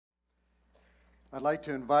I'd like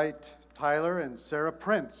to invite Tyler and Sarah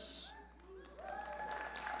Prince.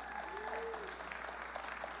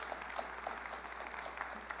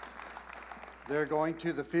 They're going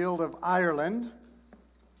to the field of Ireland,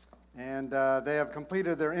 and they have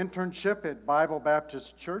completed their internship at Bible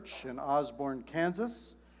Baptist Church in Osborne,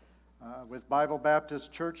 Kansas, with Bible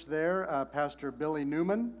Baptist Church there, Pastor Billy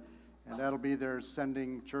Newman, and that'll be their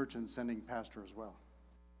sending church and sending pastor as well.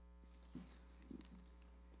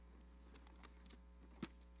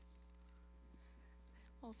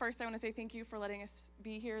 Well, first I want to say thank you for letting us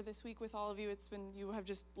be here this week with all of you. You have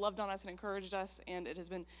just loved on us and encouraged us, and it has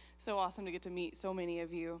been so awesome to get to meet so many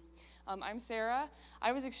of you. I'm Sarah.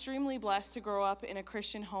 I was extremely blessed to grow up in a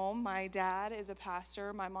Christian home. My dad is a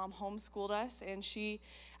pastor. My mom homeschooled us, and she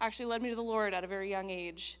actually led me to the Lord at a very young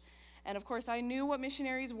age. And of course, I knew what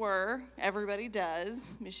missionaries were. Everybody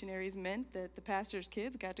does. Missionaries meant that the pastor's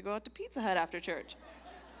kids got to go out to Pizza Hut after church.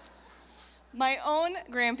 My own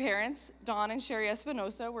grandparents, Don and Sherry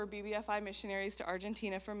Espinosa, were BBFI missionaries to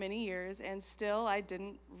Argentina for many years, and still I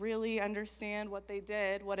didn't really understand what they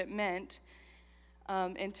did, what it meant,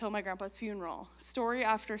 until my grandpa's funeral. Story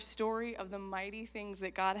after story of the mighty things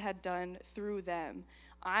that God had done through them.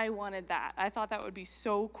 I wanted that. I thought that would be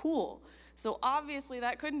so cool. So obviously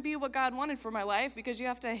that couldn't be what God wanted for my life, because you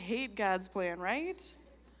have to hate God's plan, right?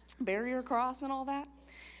 Bear your cross and all that.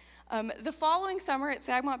 The following summer at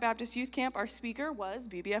Sagmont Baptist Youth Camp, our speaker was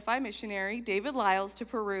BBFI missionary David Lyles to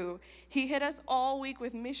Peru. He hit us all week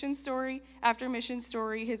with mission story after mission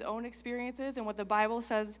story, his own experiences, and what the Bible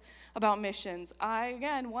says about missions. I,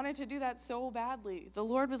 again, wanted to do that so badly. The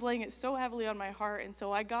Lord was laying it so heavily on my heart, and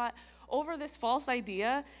so I got over this false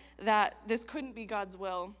idea that this couldn't be God's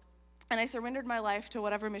will, and I surrendered my life to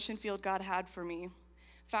whatever mission field God had for me.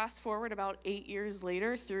 Fast forward about 8 years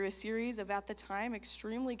later, through a series of, at the time,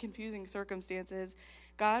 extremely confusing circumstances,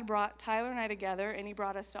 God brought Tyler and I together, and he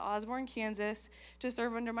brought us to Osborne, Kansas, to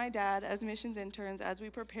serve under my dad as missions interns as we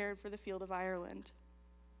prepared for the field of Ireland.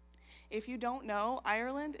 If you don't know,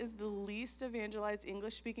 Ireland is the least evangelized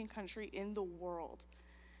English-speaking country in the world.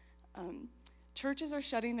 Churches are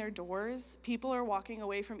shutting their doors. People are walking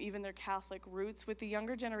away from even their Catholic roots, with the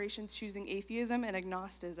younger generations choosing atheism and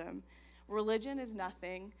agnosticism. Religion is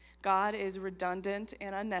nothing. God is redundant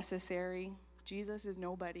and unnecessary. Jesus is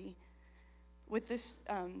nobody. With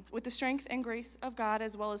the strength and grace of God,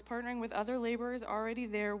 as well as partnering with other laborers already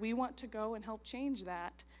there, we want to go and help change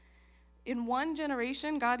that. In one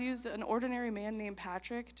generation, God used an ordinary man named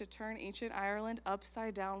Patrick to turn ancient Ireland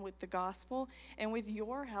upside down with the gospel. And with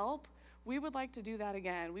your help, we would like to do that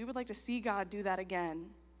again. We would like to see God do that again.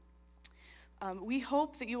 We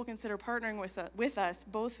hope that you will consider partnering with us,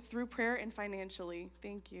 both through prayer and financially.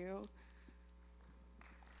 Thank you.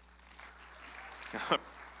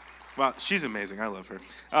 Wow, she's amazing. I love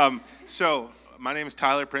her. So my name is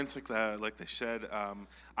Tyler Prince, like they said.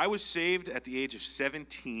 I was saved at the age of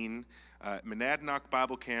 17 at Monadnock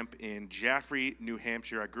Bible Camp in Jaffrey, New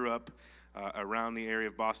Hampshire. I grew up around the area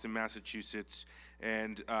of Boston, Massachusetts.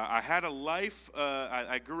 And I had a life,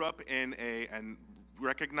 I grew up in and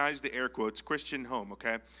recognize the air quotes, Christian home,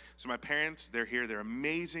 okay? So my parents, they're here, they're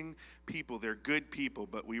amazing people, they're good people,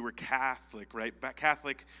 but we were Catholic, right?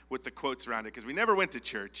 Catholic with the quotes around it, because we never went to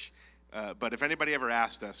church, but if anybody ever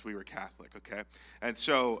asked us, we were Catholic, okay? And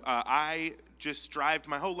so I just strived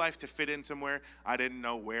my whole life to fit in somewhere. I didn't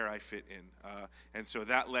know where I fit in. And so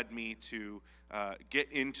that led me to get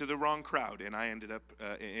into the wrong crowd, and I ended up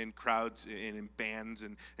in crowds, in bands,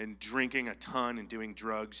 and drinking a ton and doing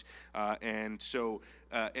drugs. And so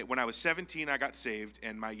when I was 17, I got saved,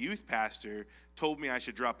 and my youth pastor told me I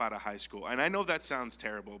should drop out of high school. And I know that sounds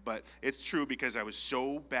terrible, but it's true, because I was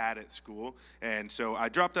so bad at school. And so I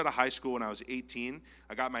dropped out of high school when I was 18.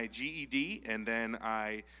 I got my GED, and then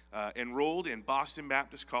I enrolled in Boston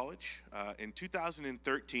Baptist College. In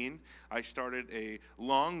 2013, I started a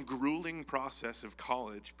long, grueling process of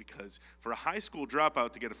college, because for a high school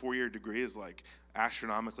dropout to get a 4-year degree is like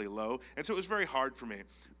astronomically low. And so it was very hard for me.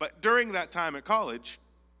 But during that time at college,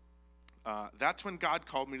 that's when God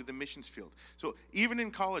called me to the missions field. So even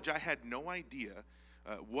in college, I had no idea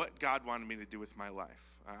what God wanted me to do with my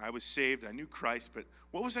life. I was saved, I knew Christ, but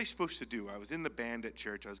what was I supposed to do? I was in the band at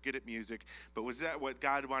church, I was good at music, but was that what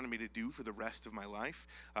God wanted me to do for the rest of my life?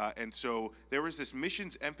 And so there was this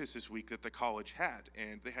missions emphasis week that the college had,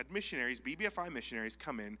 and they had missionaries, BBFI missionaries,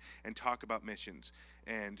 come in and talk about missions.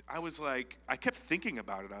 And I was like, I kept thinking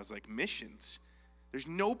about it. I was like, missions? There's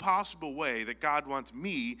no possible way that God wants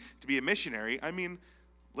me to be a missionary. I mean,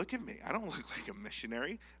 look at me. I don't look like a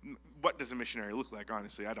missionary. What does a missionary look like?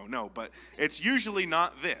 Honestly, I don't know. But it's usually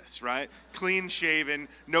not this, right? Clean shaven,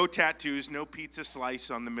 no tattoos, no pizza slice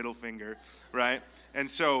on the middle finger, right? And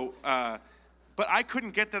so, but I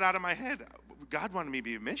couldn't get that out of my head. God wanted me to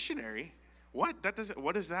be a missionary. What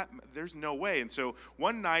is that? There's no way. And so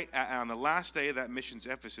one night on the last day of that missions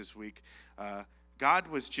Ephesus week, I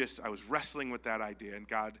was wrestling with that idea, and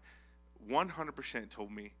God 100%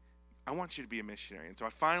 told me, I want you to be a missionary. And so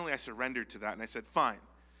I surrendered to that, and I said, fine,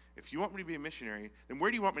 if you want me to be a missionary, then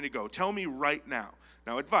where do you want me to go? Tell me right now.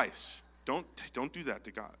 Now, advice, don't do that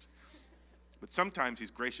to God. But sometimes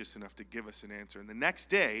he's gracious enough to give us an answer. And the next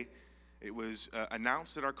day, it was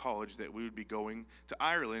announced at our college that we would be going to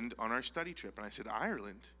Ireland on our study trip. And I said,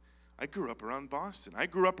 Ireland? I grew up around Boston. I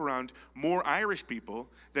grew up around more Irish people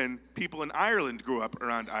than people in Ireland grew up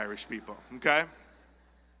around Irish people, okay?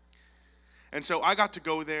 And so I got to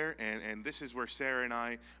go there, and this is where Sarah and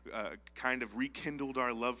I kind of rekindled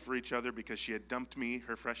our love for each other, because she had dumped me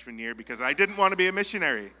her freshman year because I didn't want to be a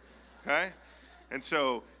missionary, okay? And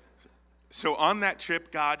so on that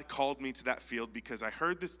trip, God called me to that field because I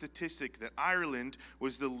heard the statistic that Ireland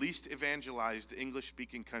was the least evangelized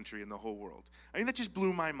English-speaking country in the whole world. I mean, that just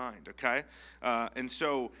blew my mind, okay? And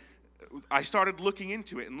so I started looking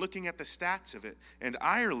into it and looking at the stats of it, and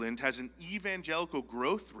Ireland has an evangelical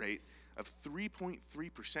growth rate of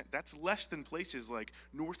 3.3%. That's less than places like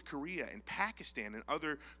North Korea and Pakistan and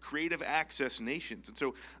other creative access nations. And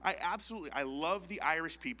so I love the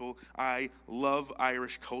Irish people. I love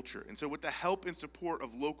Irish culture. And so with the help and support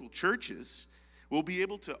of local churches, we'll be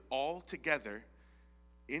able to all together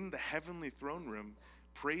in the heavenly throne room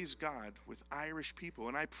praise God with Irish people.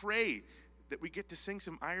 And I pray that we get to sing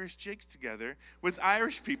some Irish jigs together with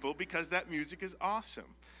Irish people, because that music is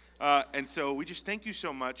awesome. And so we just thank you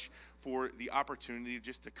so much for the opportunity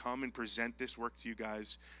just to come and present this work to you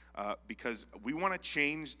guys, because we want to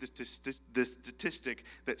change the statistic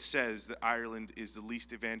that says that Ireland is the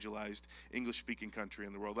least evangelized English-speaking country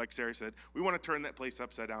in the world. Like Sarah said, we want to turn that place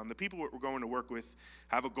upside down. The people we're going to work with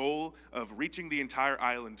have a goal of reaching the entire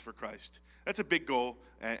island for Christ. That's a big goal,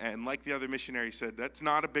 and like the other missionary said, that's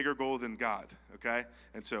not a bigger goal than God, okay?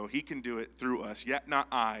 And so he can do it through us, yet not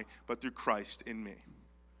I, but through Christ in me.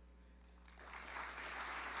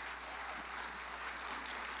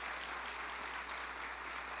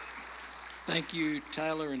 Thank you,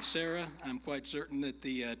 Tyler and Sarah. I'm quite certain that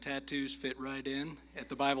the tattoos fit right in at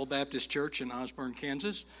the Bible Baptist Church in Osborne,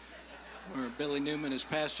 Kansas, where Billy Newman is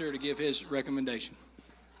pastor to give his recommendation.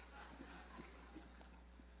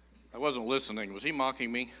 I wasn't listening. Was he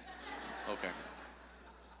mocking me? Okay.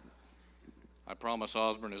 I promise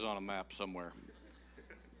Osborne is on a map somewhere.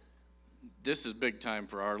 This is big time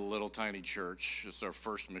for our little tiny church. It's our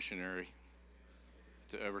first missionary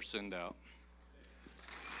to ever send out.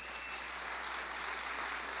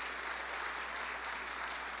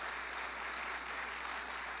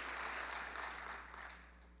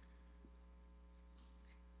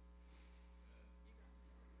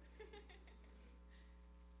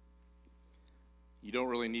 You don't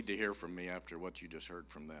really need to hear from me after what you just heard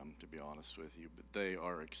from them, to be honest with you, but they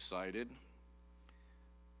are excited.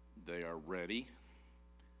 They are ready.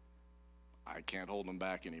 I can't hold them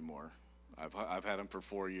back anymore. I've had them for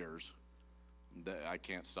 4 years. I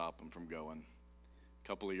can't stop them from going. A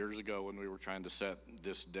couple of years ago when we were trying to set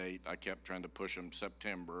this date, I kept trying to push them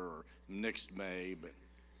September or next May, but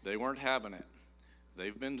they weren't having it.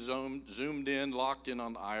 They've been zoomed in, locked in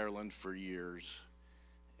on Ireland for years.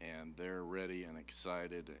 And they're ready and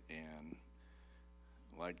excited, and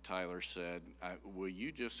like Tyler said, will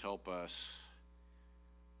you just help us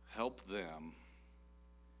help them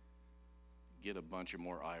get a bunch of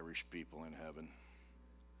more Irish people in heaven?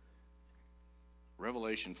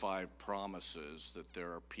 Revelation 5 promises that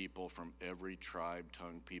there are people from every tribe,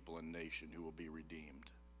 tongue, people, and nation who will be redeemed.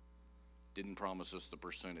 Didn't promise us the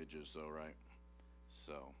percentages though, right?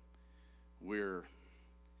 So we're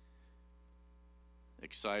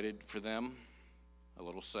excited for them, a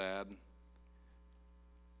little sad.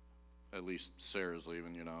 At least Sarah's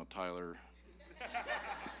leaving, you know, Tyler.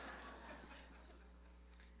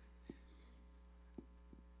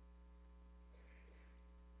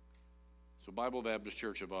 So Bible Baptist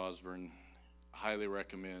Church of Osborne highly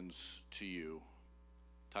recommends to you,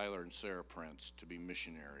 Tyler and Sarah Prince, to be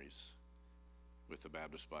missionaries with the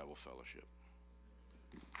Baptist Bible Fellowship.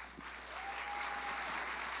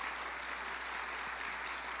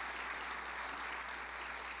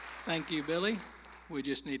 Thank you, Billy. We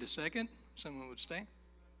just need a second. Someone would stand.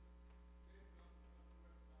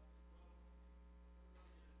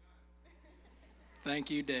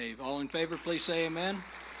 Thank you, Dave. All in favor, please say amen.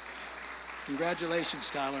 Congratulations,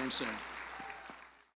 Tyler and Sarah.